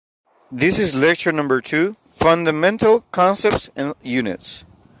This is lecture number 2, Fundamental Concepts and Units.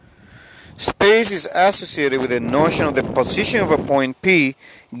 Space is associated with the notion of the position of a point P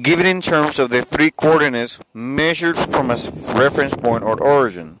given in terms of the 3 coordinates measured from a reference point or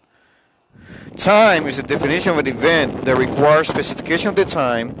origin. Time is the definition of an event that requires specification of the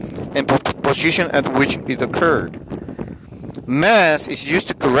time and position at which it occurred. Mass is used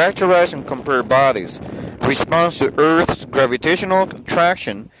to characterize and compare bodies, response to Earth's gravitational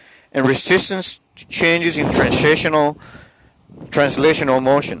attraction, and resistance to changes in translational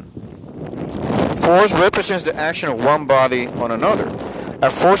motion. Force represents the action of one body on another. A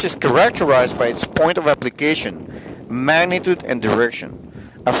force is characterized by its point of application, magnitude, and direction.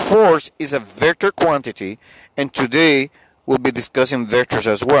 A force is a vector quantity, and today we'll be discussing vectors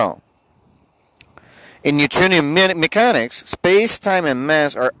as well. In Newtonian mechanics, space, time, and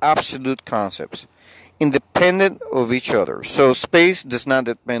mass are absolute concepts, independent of each other. So space does not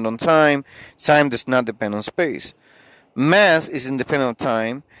depend on time does not depend on space. Mass is independent of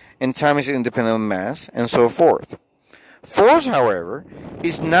time, and time is independent of mass, and so forth. Force, however,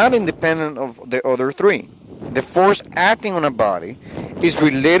 is not independent of the other three. The force acting on a body is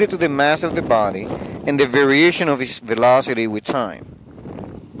related to the mass of the body and the variation of its velocity with time.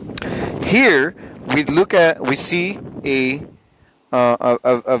 Here we see a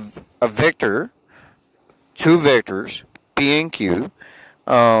vector, two vectors, P and Q,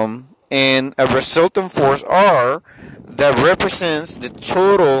 and a resultant force R that represents the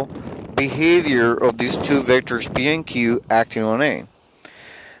total behavior of these two vectors P and Q acting on A.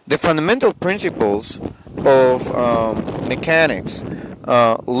 The fundamental principles of mechanics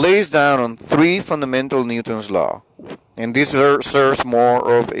lays down on 3 fundamental Newton's law, and this serves more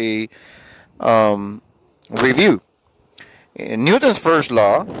of a review. In Newton's first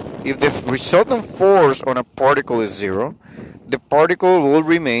law, if the resultant force on a particle is 0, the particle will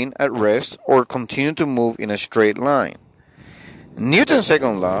remain at rest or continue to move in a straight line. Newton's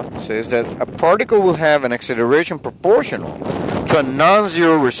second law says that a particle will have an acceleration proportional to a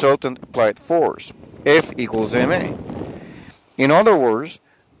non-zero resultant applied force, F equals ma. In other words,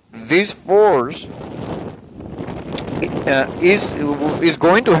 this force is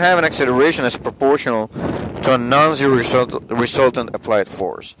going to have an acceleration as proportional to a non-zero resultant applied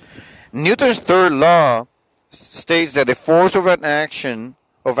force. Newton's third law states that the force of action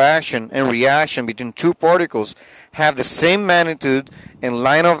and reaction between two particles have the same magnitude and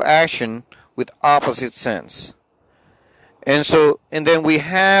line of action with opposite sense. And then we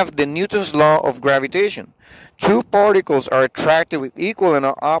have the Newton's law of gravitation. Two particles are attracted with equal and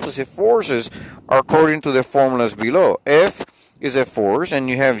opposite forces according to the formulas below. F is a force, and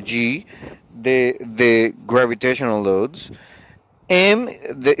you have G, the gravitational loads. M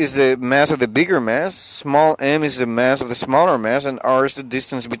is the mass of the bigger mass, small m is the mass of the smaller mass, and r is the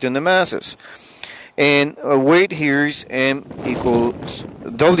distance between the masses. And weight here is W equals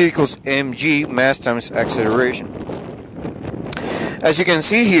mg, mass times acceleration. As you can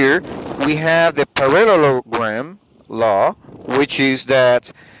see here, we have the parallelogram law, which is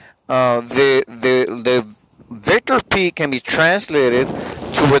that the vector p can be translated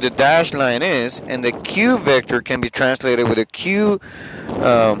to where the dashed line is, and the q vector can be translated with a q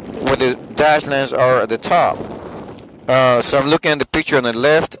where the dashed lines are at the top. So I'm looking at the picture on the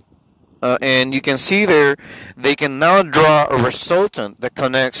left, and you can see there they can now draw a resultant that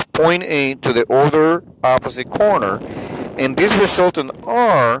connects point A to the other opposite corner, and this resultant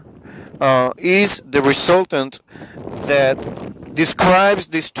R is the resultant that describes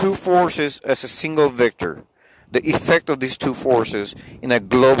these two forces as a single vector, the effect of these two forces in a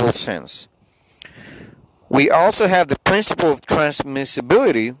global sense. We also have the principle of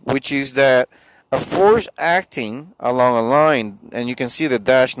transmissibility, which is that a force acting along a line, and you can see the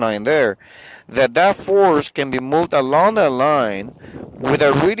dashed line there, that force can be moved along that line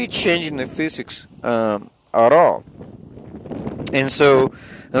without really changing the physics at all. And so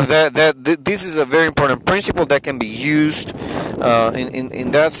this is a very important principle that can be used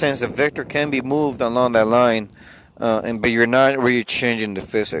in that sense. The vector can be moved along that line, but you're not really changing the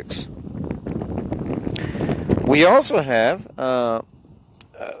physics. We also have a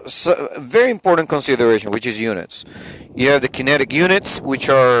very important consideration, which is units. You have the kinetic units, which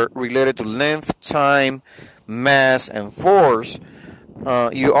are related to length, time, mass, and force.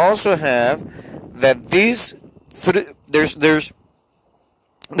 You also have that these there's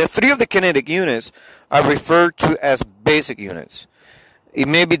the 3 of the kinetic units are referred to as basic units. It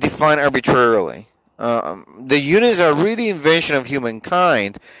may be defined arbitrarily. The units are really invention of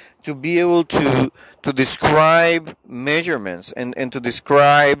humankind to be able to describe measurements and to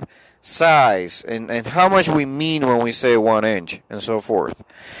describe size, and how much we mean when we say 1 inch, and so forth.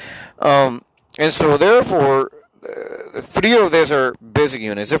 And so therefore, three of these are basic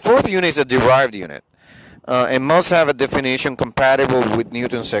units. The fourth unit is a derived unit. And must have a definition compatible with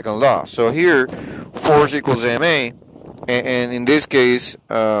Newton's second law. So here, force equals ma, and in this case,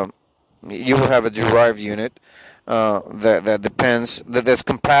 you will have a derived unit that's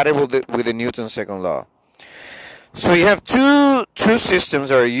compatible with the Newton's second law. So you have two systems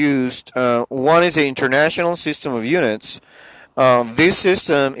that are used. One is the International System of Units. This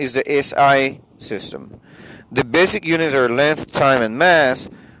system is the SI system. The basic units are length, time, and mass,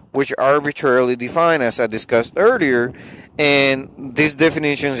 which are arbitrarily defined, as I discussed earlier. And these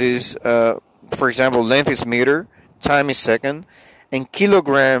definitions is, for example, length is meter, time is second, and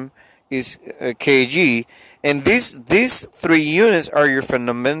kilogram is kg. And these three units are your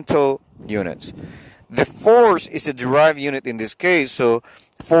fundamental units. The force is a derived unit in this case, so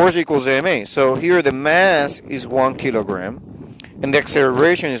force equals ma. So here the mass is 1 kilogram, and the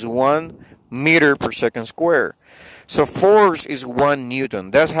acceleration is 1 meter per second squared. So force is 1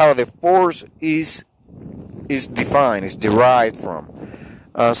 Newton. That's how the force is defined, is derived from.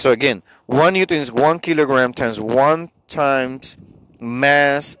 So again, 1 Newton is 1 kilogram times 1 times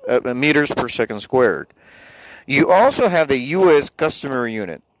mass, meters per second squared. You also have the U.S. customary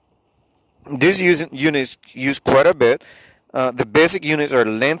unit. This unit is used quite a bit. The basic units are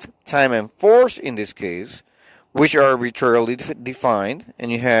length, time, and force in this case, which are arbitrarily defined.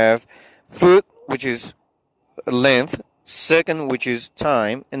 And you have foot, which is length, second, which is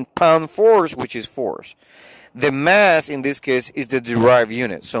time, and pound force, which is force. The mass in this case is the derived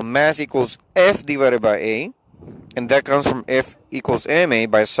unit. So mass equals F divided by A, and that comes from F equals ma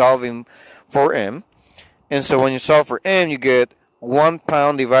by solving for m. And so when you solve for m, you get 1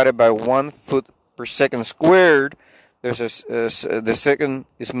 pound divided by 1 foot per second squared. There's the second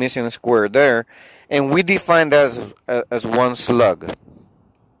is missing a square there, and we define that as 1 slug.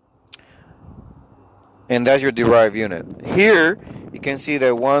 And that's your derived unit. Here, you can see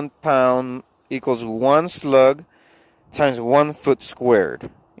that 1 pound equals 1 slug times 1 foot squared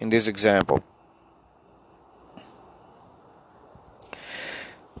in this example.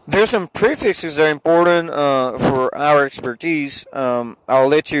 There's some prefixes that are important for our expertise. I'll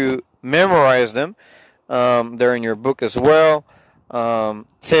let you memorize them. They're in your book as well.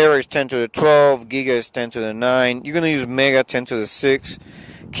 Tera is 10 to the 12. Giga is 10 to the 9. You're going to use mega 10 to the 6.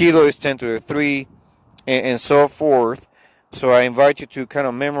 Kilo is 10 to the 3. And so forth. So I invite you to kind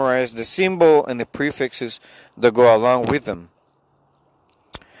of memorize the symbol and the prefixes that go along with them.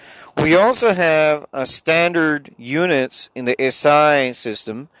 We also have standard units in the SI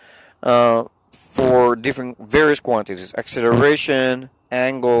system for different various quantities: acceleration,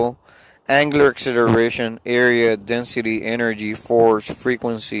 angle, angular acceleration, area, density, energy, force,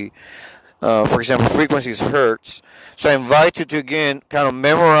 frequency. For example, frequency is hertz. So I invite you to again kind of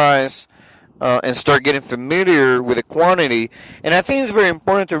memorize and start getting familiar with the quantity. And I think it's very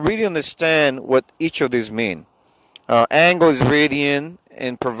important to really understand what each of these mean. Angle is radian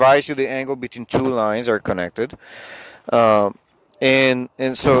and provides you the angle between two lines are connected. And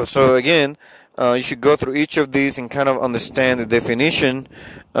so again, you should go through each of these and kind of understand the definition.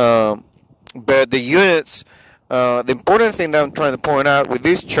 But the units, the important thing that I'm trying to point out with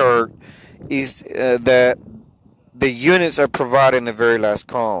this chart is that the units are provided in the very last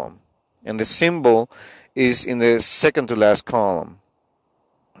column, and the symbol is in the second to last column.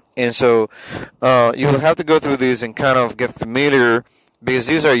 And so you will have to go through this and kind of get familiar, because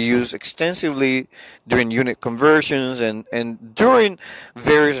these are used extensively during unit conversions and during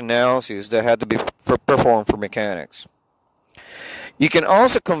various analyses that had to be performed for mechanics. You can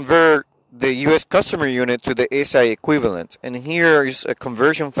also convert the U.S. customer unit to the SI equivalent, and here is a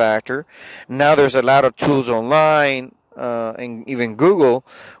conversion factor. Now there's a lot of tools online and even Google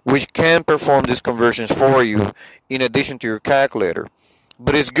which can perform these conversions for you in addition to your calculator.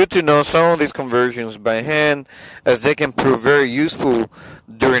 But it's good to know some of these conversions by hand, as they can prove very useful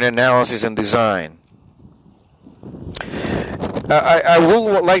during analysis and design. I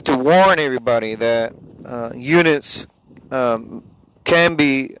would like to warn everybody that units can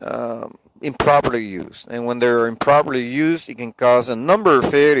be improperly used, and when they're improperly used, it can cause a number of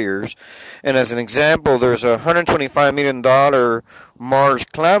failures. And as an example, there's a $125 million Mars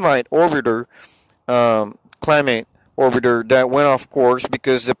climate orbiter that went off course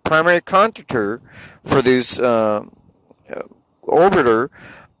because the primary contractor for this orbiter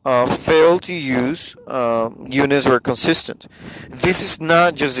failed to use units that were consistent. This is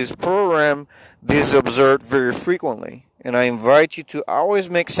not just this program. This is observed very frequently. And I invite you to always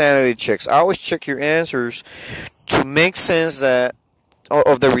make sanity checks. Always check your answers to make sense that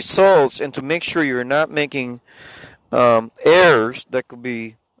of the results, and to make sure you're not making errors that could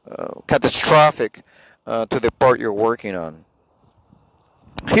be catastrophic to the part you're working on.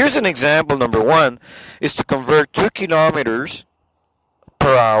 Here's an example. Number one is to convert 2 kilometers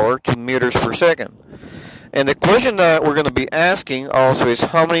per hour to meters per second. And the question that we're going to be asking also is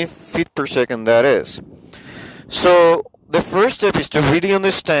how many feet per second that is. So the first step is to really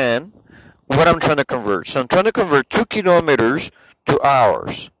understand what I'm trying to convert. So I'm trying to convert 2 kilometers to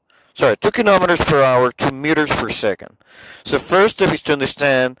hours. Sorry, 2 kilometers per hour to meters per second. So first step is to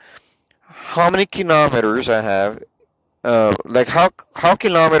understand how many kilometers I have, like how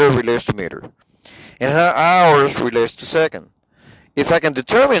kilometer relates to meter, and how hours relates to second. If I can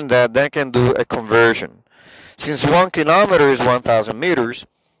determine that, then I can do a conversion. Since 1 kilometer is 1,000 meters,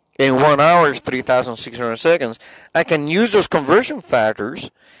 and 1 hour is 3,600 seconds, I can use those conversion factors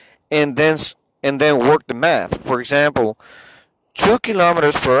and then work the math. For example, 2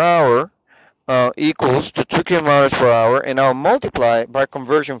 kilometers per hour equals to 2 kilometers per hour, and I'll multiply by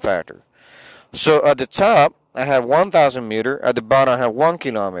conversion factor. So at the top, I have 1,000 meter. At the bottom, I have 1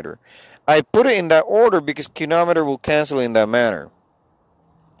 kilometer. I put it in that order because kilometer will cancel in that manner.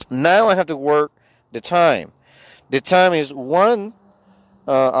 Now I have to work the time. The time is 1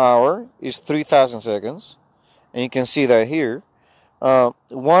 hour is 3,000 seconds. And you can see that here.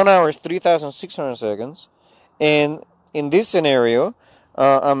 1 hour is 3,600 seconds. And in this scenario,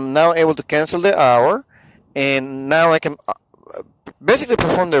 I'm now able to cancel the hour. And now I can basically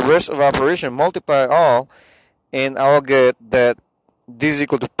perform the rest of operation, multiply all, and I'll get that this is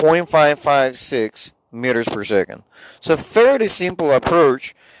equal to 0.556 meters per second. So fairly simple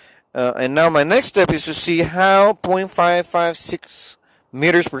approach. And now my next step is to see how 0.556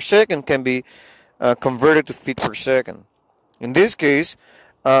 meters per second can be converted to feet per second. In this case,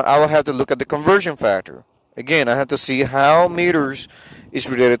 I will have to look at the conversion factor. Again, I have to see how meters is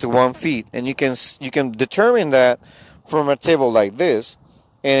related to 1 feet, and you can determine that from a table like this,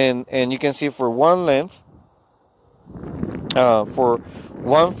 and you can see for one length, for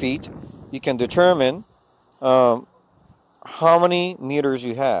 1 feet, you can determine how many meters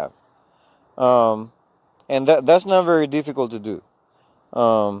you have, and that's not very difficult to do.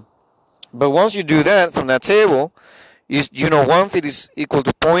 But once you do that from that table, you know 1 feet is equal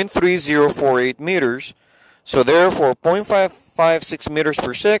to 0.3048 meters. So therefore, 0.556 meters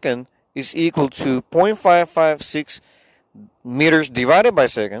per second is equal to 0.556 meters divided by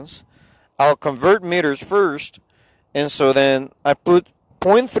seconds. I'll convert meters first, and so then I put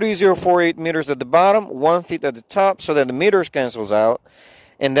 0.3048 meters at the bottom, 1 feet at the top, so that the meters cancels out,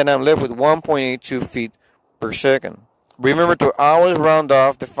 and then I'm left with 1.82 feet per second. Remember to always round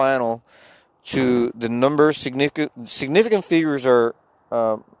off the final to the numbers. Significant figures are,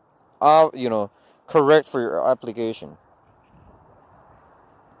 correct for your application.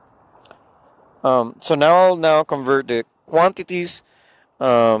 So now I'll convert the quantities.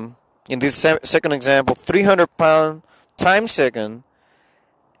 In this second example, 300 pound times second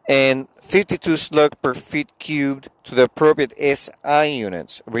and 52 slug per feet cubed to the appropriate SI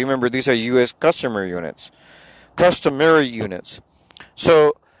units. Remember, these are U.S. customary units.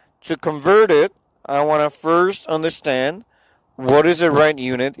 So to convert it, I want to first understand what is the right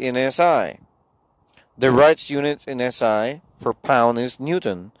unit in SI. The right unit in SI for pound is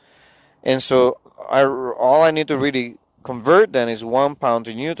Newton. And so all I need to really convert then is 1 pound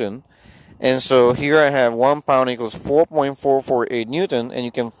to Newton. And so here I have 1 pound equals 4.448 Newton. And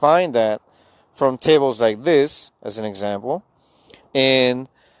you can find that from tables like this, as an example. And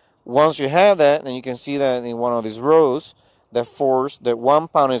once you have that, and you can see that in one of these rows, that 1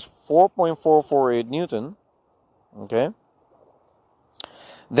 pound is 4.448 Newton. Okay.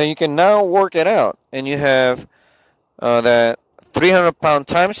 Then you can now work it out, and you have that 300 pound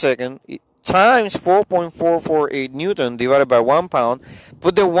times second times 4.448 Newton divided by 1 pound.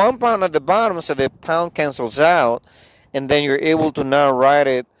 Put the 1 pound at the bottom so the pound cancels out, and then you're able to now write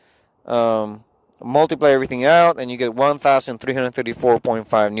it, multiply everything out, and you get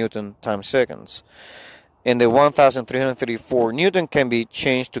 1,334.5 Newton times seconds. And the 1,334 Newton can be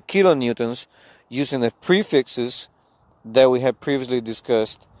changed to kilonewtons using the prefixes that we have previously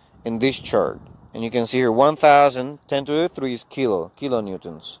discussed in this chart. And you can see here 1,000, 10 to the 3 is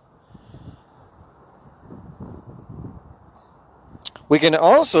kilonewtons. We can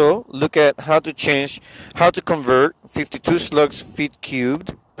also look at how to convert 52 slugs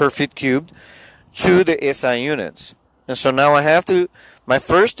per feet cubed to the SI units. And so now my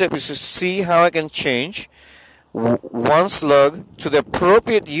first step is to see how I can change 1 slug to the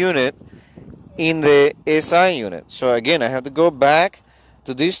appropriate unit in the SI unit. So again, I have to go back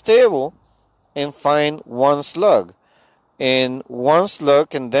to this table and find 1 slug. and one slug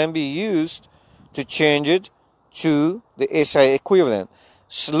can then be used to change it to the SI equivalent.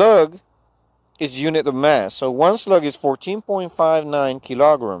 Slug is unit of mass, so one slug is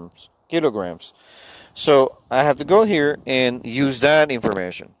 14.59 kilograms. So I have to go here and use that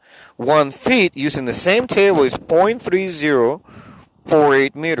information. 1 feet using the same table is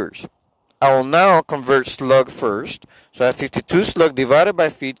 0.3048 meters. I will now convert slug first. So I have 52 slug divided by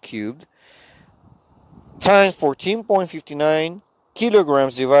feet cubed times 14.59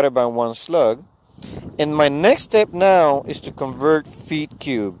 kilograms divided by 1 slug. And my next step now is to convert feet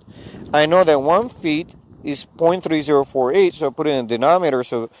cubed. I know that 1 feet is 0.3048, so I put it in the denominator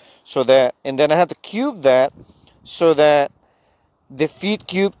so that, and then I have to cube that so that the feet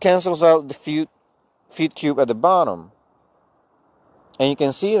cube cancels out the feet cube at the bottom. And you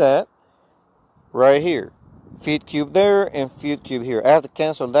can see that right here. Feet cube there and feet cube here. I have to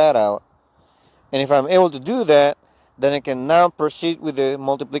cancel that out. And if I'm able to do that, then I can now proceed with the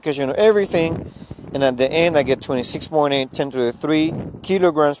multiplication of everything. And at the end, I get 26.8 10 to the 3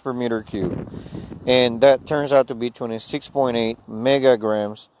 kilograms per meter cube. And that turns out to be 26.8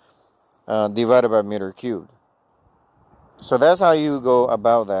 megagrams divided by meter cubed. So that's how you go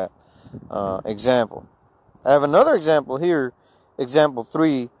about that example. I have another example here, example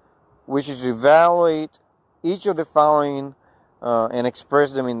 3, which is to evaluate each of the following and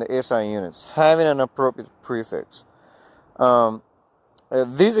express them in the SI units, having an appropriate prefix.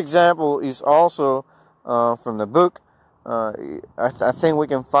 This example is also from the book. I think we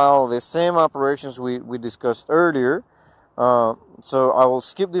can follow the same operations we discussed earlier. So I will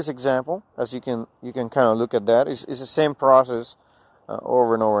skip this example, as you can kind of look at that. It's the same process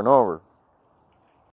over and over and over.